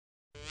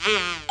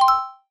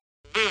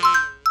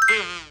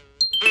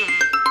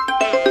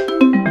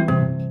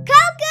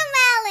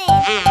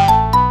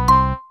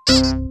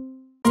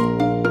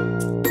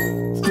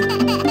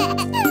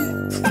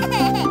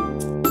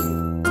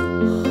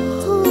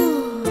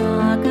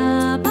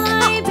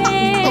Rock-a-bye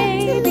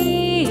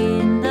baby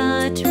in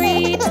the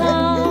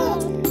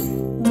treetop.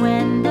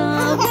 When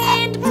the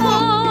wind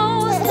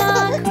blows,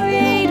 the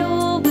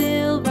cradle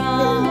will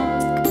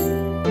rock.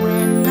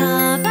 When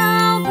the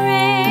bough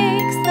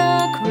breaks,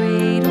 the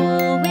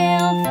cradle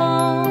will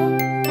fall,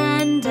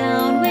 and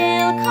down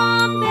will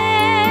come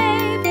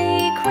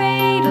baby,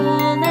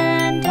 cradle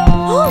and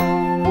all.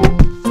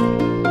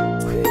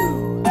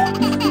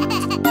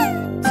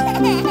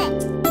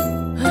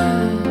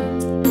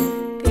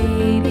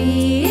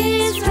 Baby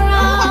is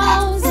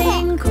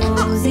drowsing,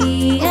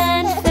 cozy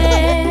and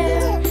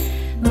fair.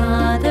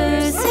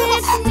 Mother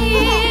sits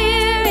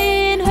near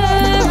in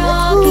her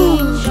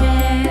rocking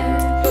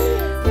chair.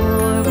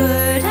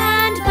 Forward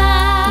and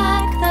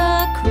back the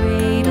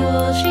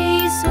cradle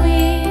she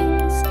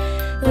swings.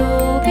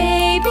 Though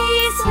baby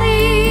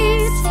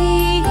sleeps, he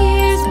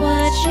hears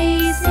what she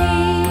sings.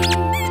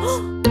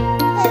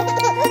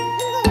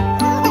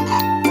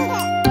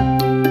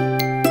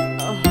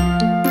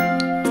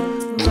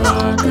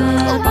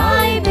 Rock-a-bye